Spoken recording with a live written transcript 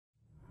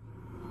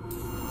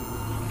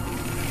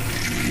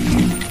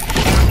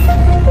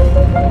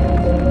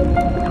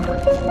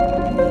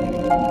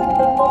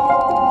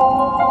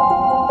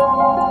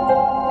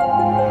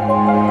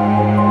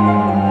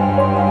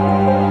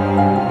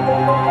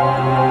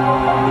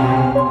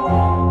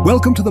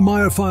Welcome to the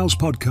Maier Files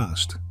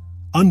podcast,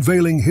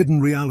 Unveiling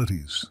Hidden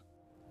Realities.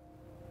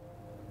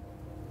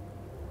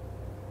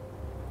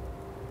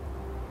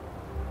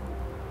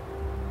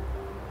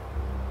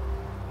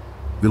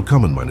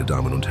 Willkommen, meine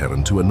Damen und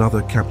Herren, to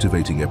another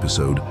captivating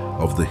episode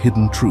of The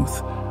Hidden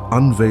Truth,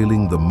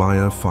 Unveiling the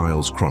Maier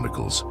Files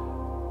Chronicles.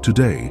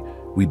 Today,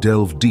 we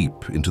delve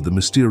deep into the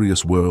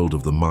mysterious world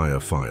of the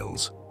Maier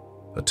Files,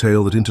 a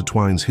tale that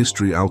intertwines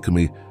history,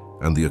 alchemy,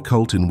 and the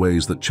occult in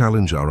ways that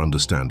challenge our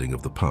understanding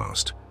of the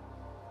past.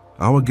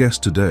 Our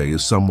guest today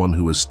is someone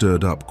who has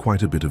stirred up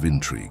quite a bit of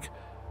intrigue.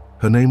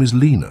 Her name is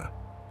Lena,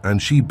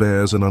 and she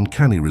bears an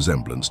uncanny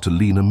resemblance to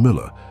Lena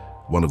Müller,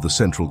 one of the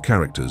central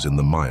characters in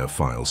the Maier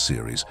Files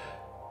series.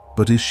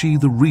 But is she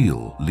the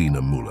real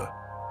Lena Müller,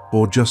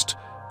 or just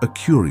a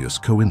curious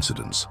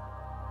coincidence?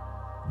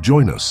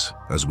 Join us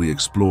as we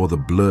explore the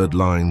blurred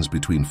lines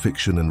between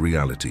fiction and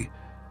reality.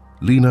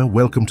 Lena,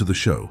 welcome to the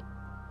show.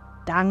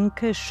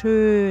 Danke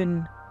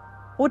schön.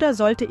 Oder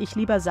sollte ich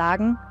lieber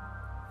sagen,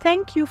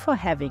 thank you for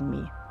having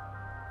me.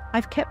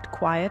 I've kept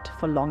quiet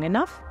for long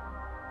enough,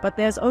 but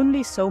there's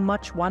only so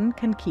much one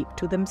can keep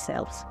to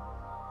themselves.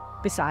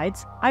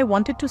 Besides, I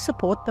wanted to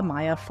support the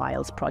Maier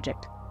Files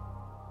project.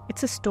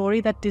 It's a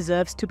story that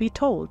deserves to be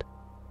told,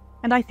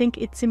 and I think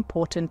it's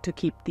important to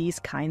keep these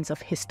kinds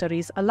of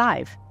histories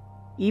alive,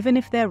 even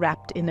if they're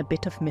wrapped in a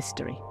bit of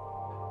mystery.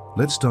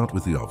 Let's start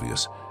with the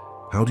obvious.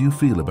 How do you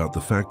feel about the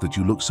fact that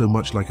you look so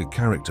much like a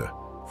character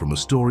from a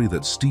story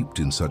that's steeped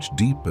in such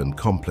deep and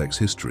complex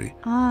history?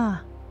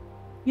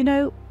 You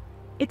know,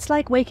 it's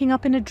like waking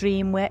up in a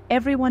dream where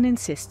everyone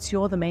insists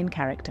you're the main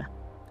character.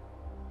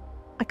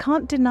 I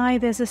can't deny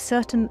there's a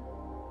certain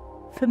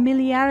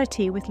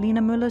familiarity with Lena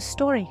Müller's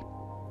story,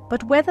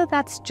 but whether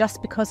that's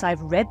just because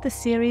I've read the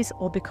series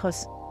or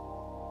because,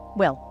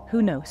 well,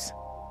 who knows?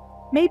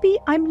 Maybe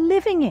I'm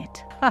living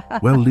it.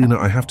 Well, Lena,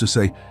 I have to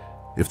say,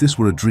 if this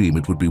were a dream,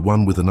 it would be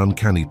one with an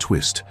uncanny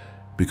twist,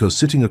 because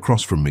sitting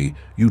across from me,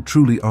 you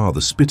truly are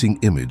the spitting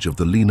image of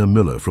the Lena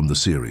Müller from the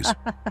series.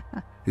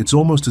 It's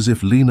almost as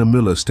if Lena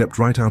Müller stepped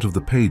right out of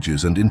the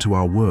pages and into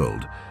our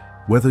world.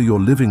 Whether you're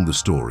living the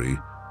story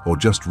or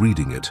just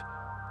reading it,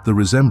 the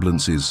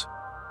resemblance is,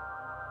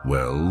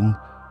 well,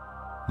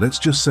 let's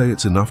just say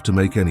it's enough to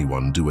make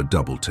anyone do a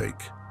double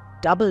take.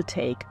 Double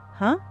take,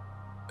 huh?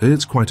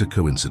 It's quite a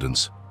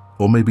coincidence,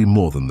 or maybe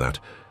more than that.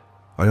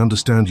 I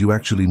understand you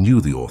actually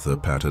knew the author,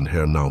 Pat and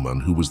Herr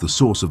Naumann, who was the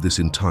source of this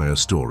entire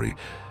story.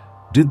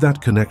 Did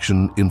that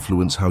connection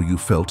influence how you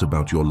felt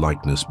about your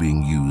likeness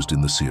being used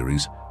in the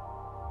series?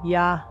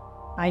 Yeah,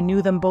 I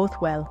knew them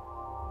both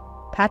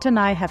well. Pat and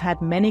I have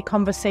had many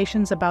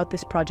conversations about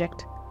this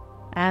project,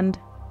 and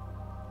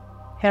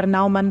Herr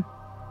Naumann,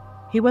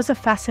 he was a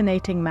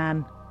fascinating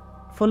man,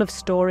 full of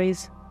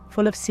stories,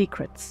 full of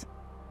secrets.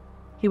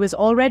 He was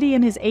already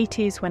in his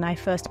 80s when I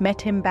first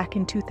met him back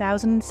in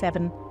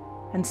 2007,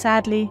 and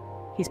sadly,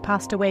 he's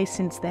passed away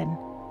since then.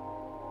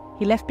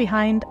 He left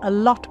behind a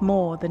lot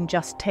more than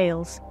just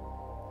tales.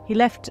 He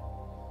left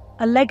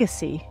a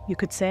legacy, you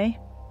could say.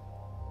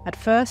 At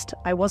first,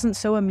 I wasn't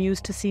so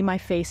amused to see my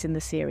face in the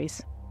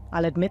series.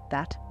 I'll admit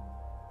that.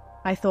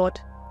 I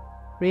thought,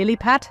 really,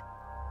 Pat?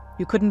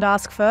 You couldn't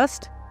ask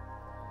first?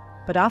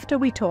 But after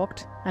we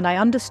talked, and I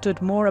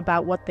understood more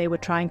about what they were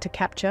trying to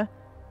capture,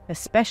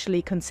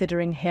 especially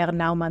considering Herr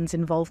Naumann's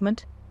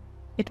involvement,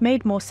 it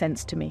made more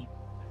sense to me.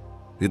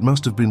 It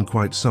must have been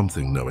quite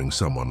something knowing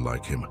someone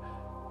like him.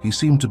 He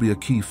seemed to be a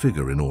key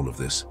figure in all of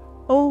this.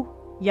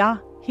 Oh, yeah,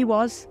 he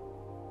was.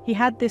 He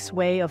had this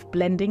way of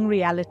blending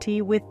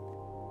reality with,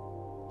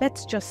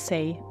 let's just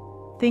say,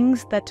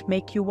 things that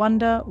make you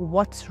wonder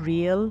what's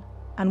real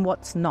and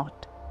what's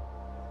not.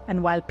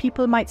 And while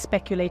people might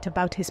speculate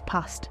about his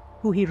past,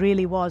 who he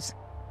really was,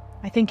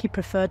 I think he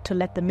preferred to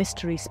let the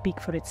mystery speak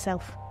for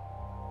itself.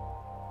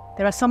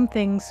 There are some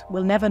things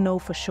we'll never know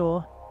for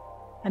sure,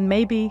 and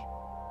maybe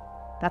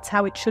that's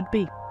how it should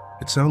be.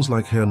 It sounds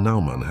like Herr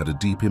Naumann had a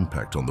deep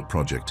impact on the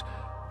project,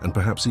 and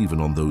perhaps even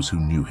on those who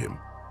knew him.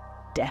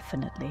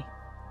 Definitely.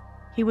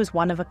 He was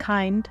one of a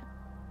kind.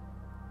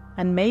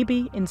 And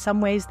maybe, in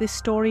some ways, this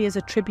story is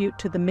a tribute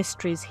to the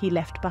mysteries he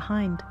left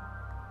behind.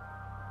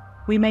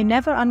 We may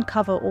never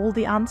uncover all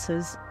the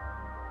answers,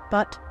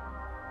 but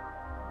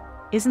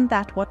isn't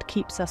that what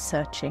keeps us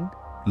searching?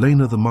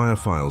 Lena, the Maier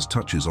Files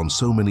touches on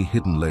so many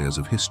hidden layers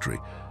of history.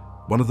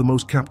 One of the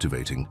most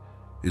captivating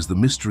is the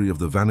mystery of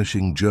the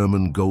vanishing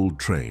German gold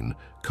train,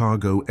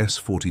 cargo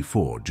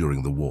S-44,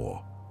 during the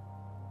war.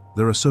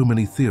 There are so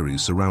many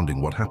theories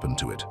surrounding what happened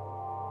to it.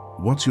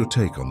 What's your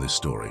take on this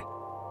story?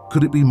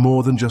 Could it be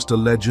more than just a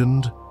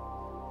legend?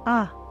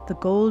 The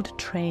gold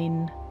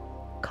train,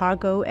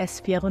 cargo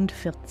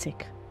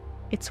S-44.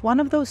 It's one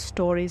of those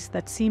stories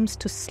that seems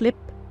to slip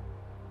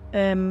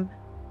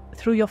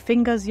through your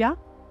fingers, yeah?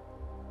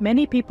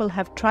 Many people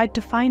have tried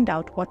to find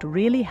out what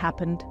really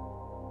happened,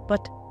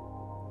 but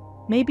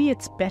maybe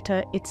it's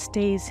better it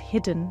stays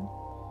hidden.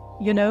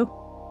 You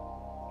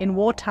know, in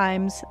war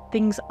times,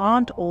 things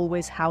aren't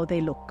always how they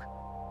look.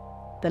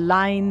 The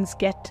lines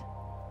get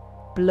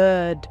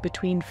blurred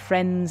between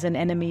friends and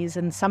enemies,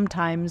 and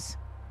sometimes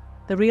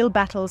The real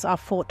battles are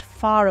fought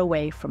far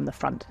away from the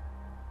front.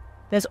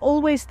 There's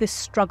always this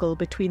struggle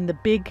between the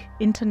big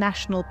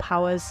international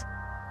powers,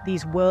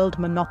 these world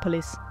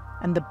monopolies,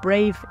 and the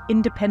brave,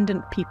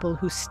 independent people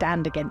who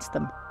stand against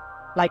them,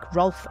 like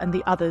Rolf and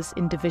the others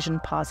in Division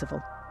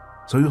Parzival.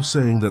 So you're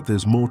saying that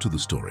there's more to the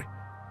story?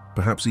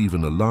 Perhaps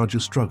even a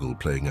larger struggle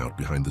playing out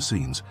behind the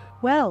scenes?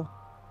 Well,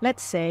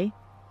 let's say,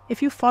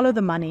 if you follow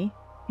the money,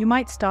 you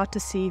might start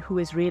to see who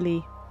is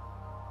really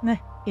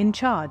in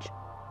charge.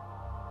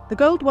 The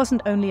gold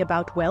wasn't only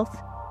about wealth,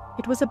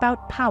 it was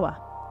about power.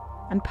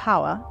 And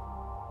power,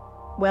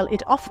 well,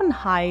 it often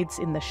hides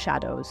in the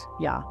shadows,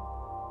 yeah.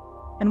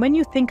 And when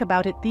you think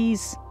about it,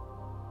 these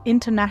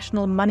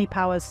international money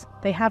powers,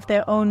 they have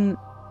their own,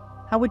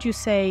 how would you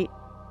say,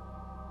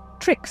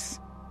 tricks,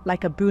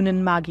 like a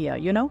Bunen Magia,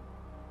 you know?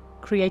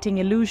 Creating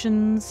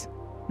illusions,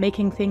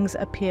 making things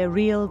appear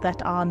real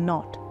that are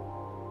not.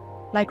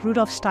 Like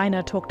Rudolf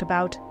Steiner talked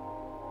about,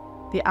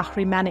 the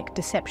Ahrimanic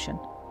deception.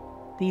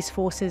 These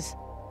forces,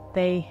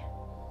 they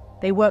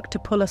work to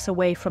pull us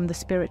away from the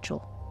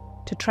spiritual,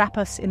 to trap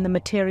us in the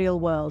material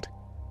world.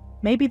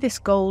 Maybe this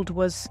gold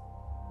was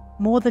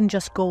more than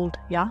just gold,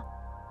 yeah?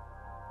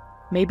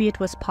 Maybe it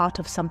was part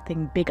of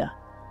something bigger,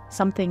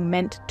 something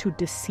meant to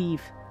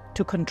deceive,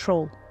 to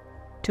control,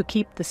 to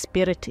keep the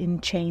spirit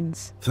in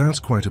chains. That's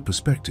quite a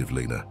perspective,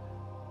 Lena.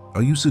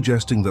 Are you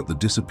suggesting that the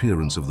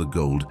disappearance of the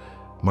gold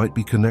might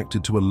be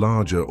connected to a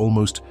larger,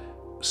 almost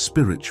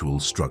spiritual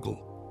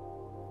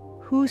struggle?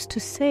 Who's to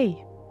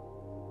say?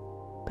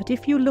 But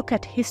if you look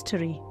at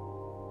history,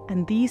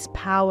 and these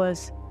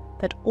powers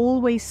that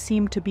always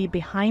seem to be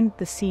behind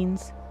the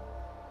scenes,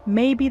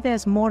 maybe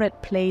there's more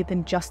at play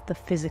than just the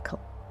physical.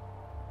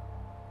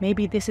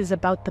 Maybe this is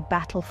about the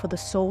battle for the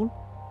soul,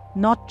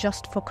 not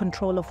just for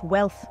control of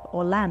wealth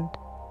or land.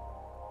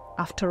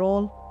 After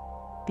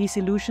all, these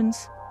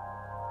illusions,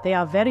 they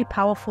are very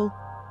powerful,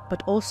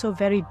 but also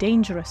very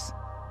dangerous.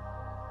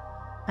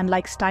 And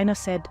like Steiner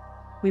said,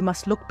 we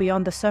must look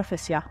beyond the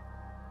surface, yeah,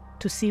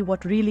 to see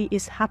what really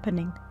is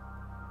happening,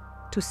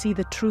 to see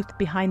the truth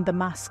behind the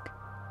mask.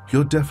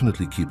 You're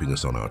definitely keeping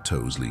us on our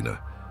toes, Lena.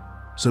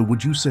 So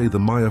would you say the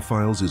Maier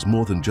Files is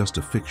more than just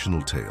a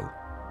fictional tale?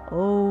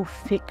 Oh,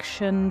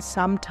 fiction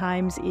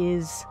sometimes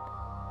is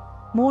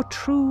more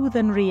true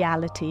than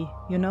reality,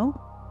 you know?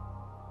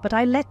 But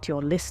I let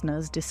your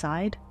listeners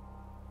decide.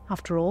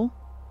 After all,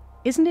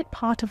 isn't it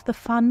part of the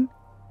fun,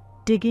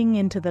 digging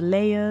into the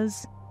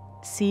layers,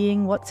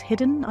 seeing what's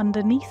hidden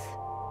underneath?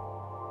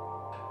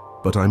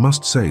 But I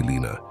must say,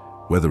 Lena,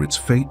 whether it's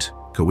fate,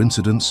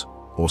 coincidence,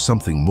 or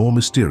something more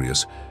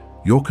mysterious,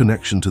 your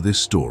connection to this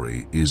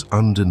story is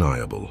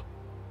undeniable.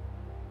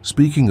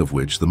 Speaking of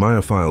which, the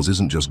Maier Files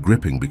isn't just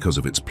gripping because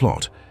of its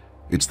plot.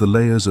 It's the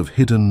layers of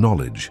hidden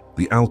knowledge,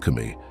 the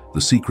alchemy,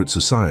 the secret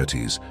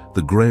societies,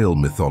 the Grail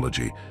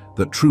mythology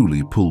that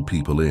truly pull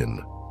people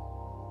in.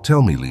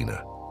 Tell me,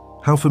 Lena,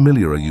 how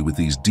familiar are you with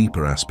these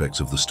deeper aspects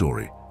of the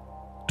story?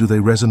 Do they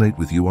resonate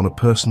with you on a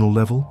personal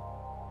level?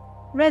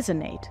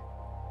 Resonate.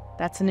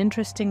 That's an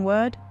interesting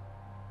word.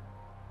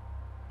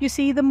 You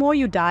see, the more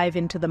you dive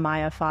into the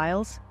Maier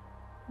Files,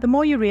 the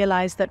more you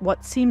realize that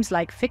what seems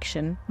like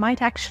fiction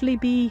might actually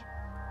be,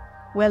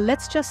 well,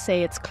 let's just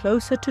say it's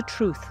closer to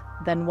truth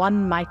than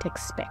one might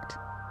expect.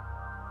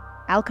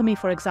 Alchemy,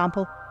 for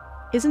example,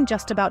 isn't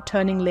just about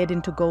turning lead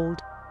into gold.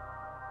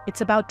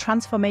 It's about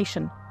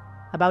transformation,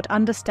 about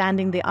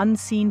understanding the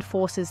unseen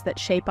forces that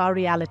shape our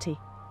reality.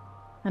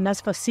 And as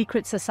for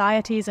secret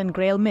societies and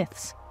Grail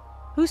myths,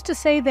 who's to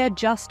say they're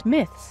just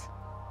myths?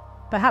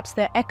 Perhaps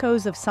they're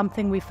echoes of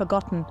something we've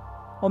forgotten,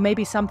 or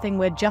maybe something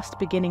we're just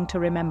beginning to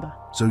remember.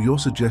 So you're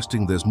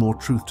suggesting there's more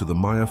truth to the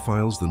Maier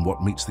Files than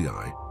what meets the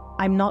eye?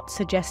 I'm not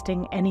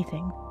suggesting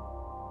anything.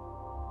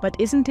 But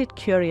isn't it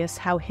curious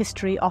how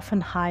history often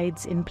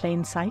hides in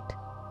plain sight?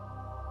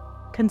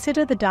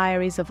 Consider the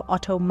diaries of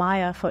Otto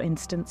Maier, for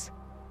instance.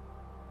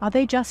 Are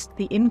they just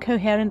the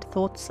incoherent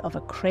thoughts of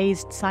a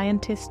crazed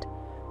scientist,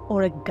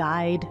 or a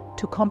guide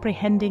to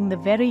comprehending the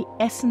very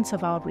essence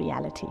of our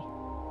reality?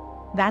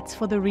 That's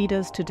for the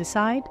readers to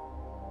decide,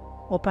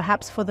 or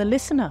perhaps for the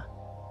listener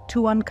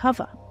to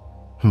uncover.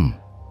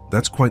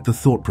 That's quite the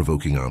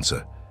thought-provoking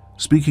answer.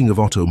 Speaking of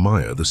Otto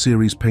Maier, the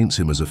series paints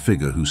him as a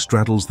figure who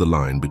straddles the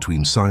line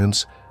between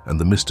science and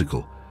the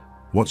mystical.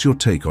 What's your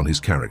take on his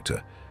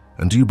character?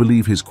 And do you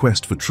believe his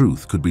quest for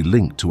truth could be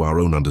linked to our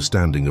own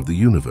understanding of the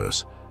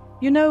universe?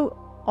 You know,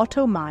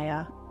 Otto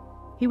Maier,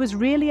 he was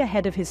really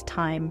ahead of his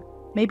time,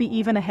 maybe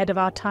even ahead of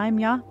our time,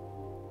 yeah?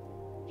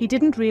 He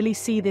didn't really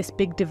see this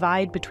big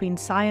divide between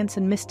science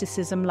and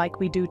mysticism like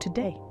we do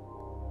today.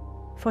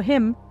 For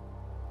him,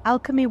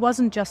 alchemy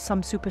wasn't just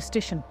some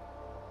superstition.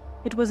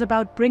 It was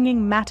about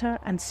bringing matter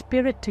and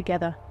spirit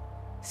together,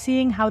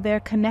 seeing how they're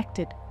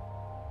connected.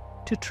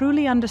 To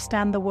truly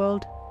understand the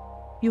world,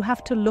 you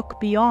have to look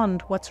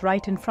beyond what's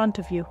right in front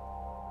of you.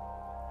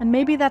 And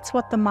maybe that's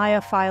what the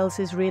Maier Files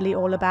is really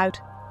all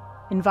about,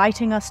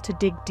 inviting us to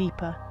dig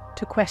deeper,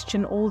 to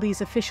question all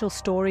these official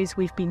stories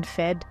we've been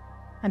fed,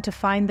 and to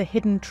find the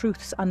hidden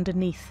truths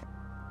underneath.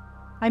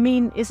 I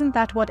mean, isn't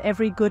that what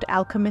every good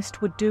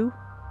alchemist would do?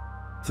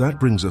 That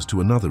brings us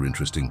to another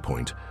interesting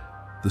point.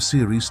 The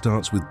series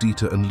starts with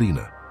Dieter and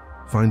Lena,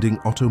 finding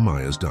Otto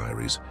Meier's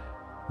diaries.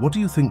 What do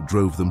you think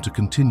drove them to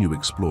continue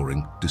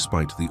exploring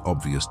despite the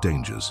obvious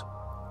dangers?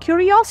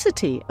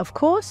 Curiosity, of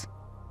course.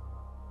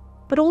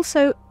 But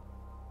also,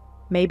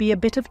 maybe a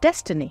bit of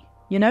destiny,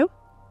 you know?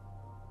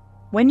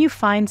 When you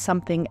find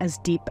something as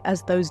deep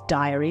as those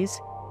diaries,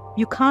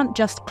 you can't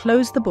just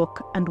close the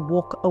book and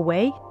walk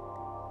away.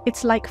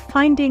 It's like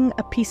finding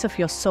a piece of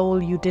your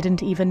soul you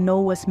didn't even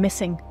know was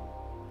missing.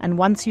 And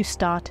once you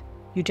start,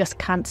 you just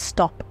can't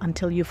stop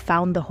until you've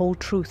found the whole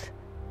truth,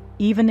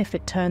 even if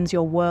it turns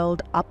your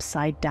world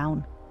upside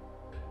down.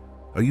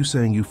 Are you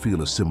saying you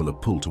feel a similar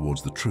pull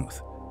towards the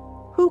truth?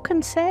 Who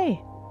can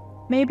say?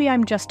 Maybe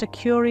I'm just a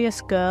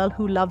curious girl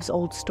who loves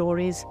old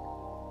stories.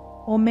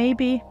 Or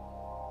maybe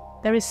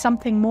there is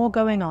something more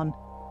going on.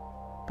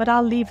 But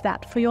I'll leave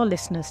that for your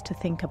listeners to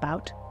think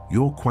about.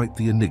 You're quite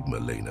the enigma,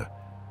 Lena.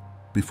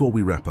 Before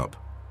we wrap up,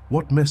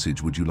 what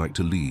message would you like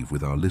to leave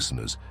with our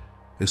listeners,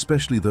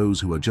 especially those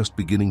who are just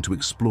beginning to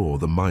explore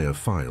the Maier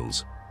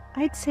Files?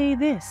 I'd say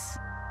this.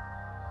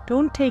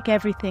 Don't take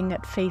everything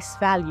at face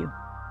value.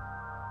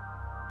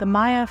 The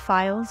Maier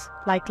Files,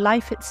 like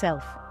life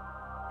itself,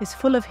 is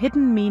full of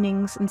hidden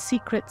meanings and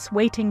secrets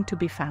waiting to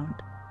be found.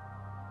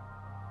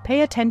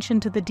 Pay attention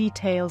to the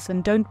details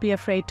and don't be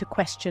afraid to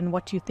question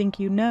what you think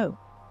you know.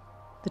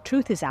 The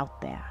truth is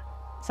out there,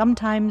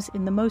 sometimes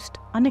in the most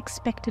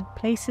unexpected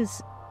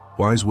places.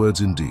 Wise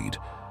words indeed.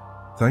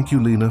 Thank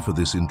you, Lena, for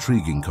this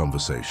intriguing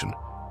conversation.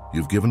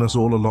 You've given us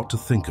all a lot to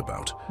think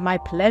about. My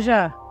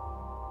pleasure.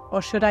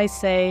 Or should I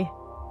say,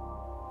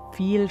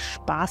 viel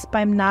Spaß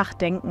beim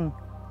Nachdenken.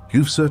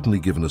 You've certainly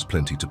given us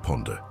plenty to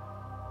ponder.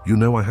 You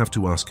know, I have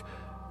to ask,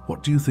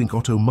 what do you think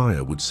Otto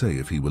Maier would say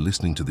if he were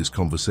listening to this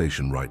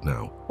conversation right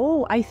now?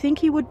 Oh, I think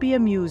he would be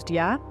amused,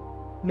 yeah?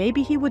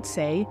 Maybe he would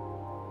say,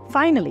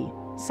 finally,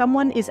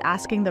 someone is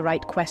asking the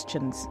right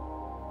questions.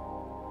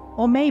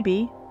 Or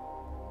maybe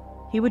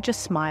he would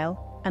just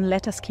smile and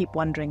let us keep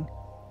wondering.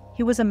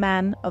 He was a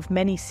man of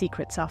many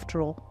secrets, after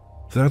all.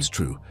 That's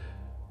true.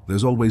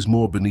 There's always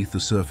more beneath the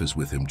surface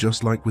with him,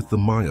 just like with the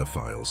Maier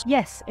Files.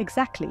 Yes,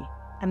 exactly.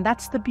 And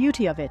that's the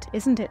beauty of it,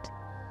 isn't it?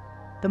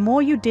 The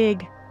more you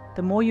dig,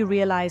 the more you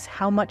realize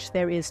how much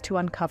there is to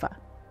uncover.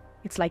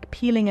 It's like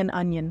peeling an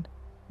onion.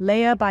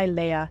 Layer by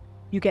layer,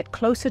 you get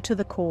closer to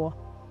the core,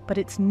 but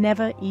it's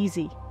never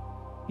easy.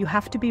 You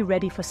have to be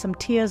ready for some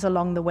tears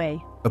along the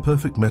way. A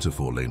perfect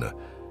metaphor, Lena.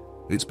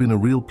 It's been a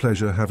real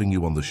pleasure having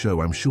you on the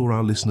show. I'm sure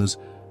our listeners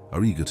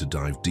are eager to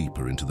dive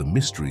deeper into the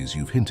mysteries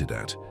you've hinted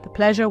at. The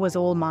pleasure was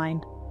all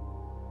mine.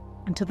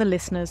 And to the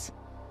listeners,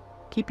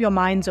 keep your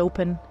minds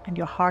open and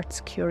your hearts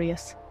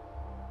curious.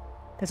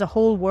 There's a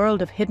whole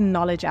world of hidden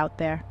knowledge out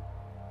there,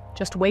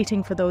 just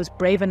waiting for those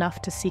brave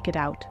enough to seek it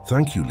out.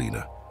 Thank you,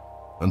 Lena.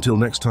 Until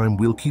next time,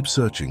 we'll keep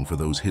searching for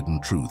those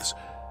hidden truths,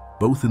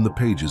 both in the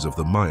pages of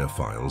the Maier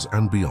Files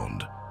and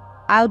beyond.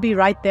 I'll be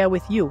right there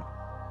with you,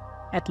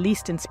 at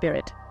least in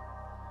spirit.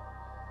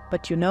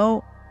 But you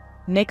know,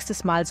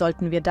 nächstes Mal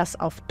sollten wir das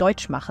auf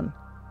Deutsch machen.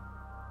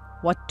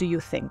 What do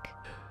you think?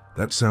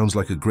 That sounds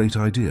like a great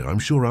idea. I'm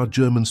sure our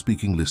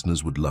German-speaking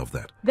listeners would love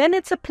that. Then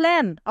it's a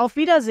plan. Auf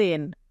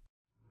Wiedersehen.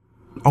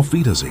 Auf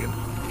Wiedersehen.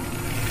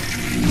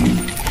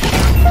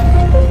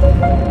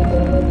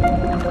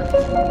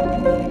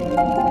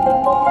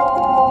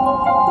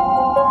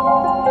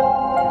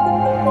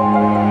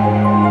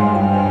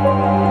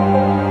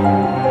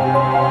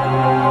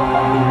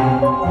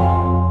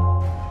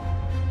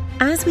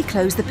 As we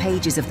close the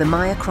pages of the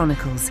Maier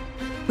Chronicles,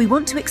 we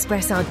want to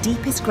express our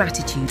deepest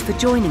gratitude for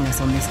joining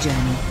us on this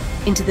journey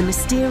into the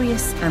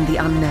mysterious and the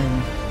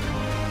unknown.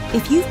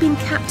 If you've been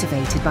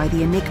captivated by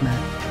the enigma,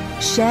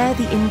 share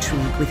the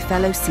intrigue with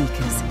fellow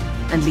seekers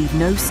and leave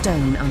no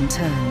stone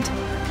unturned.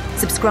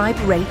 Subscribe,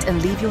 rate,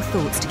 and leave your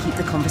thoughts to keep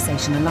the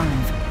conversation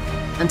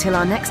alive. Until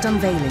our next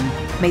unveiling,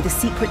 may the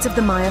secrets of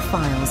the Maier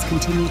Files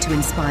continue to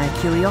inspire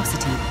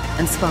curiosity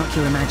and spark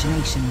your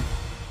imagination.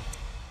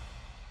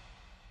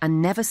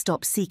 And never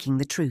stop seeking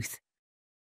the truth.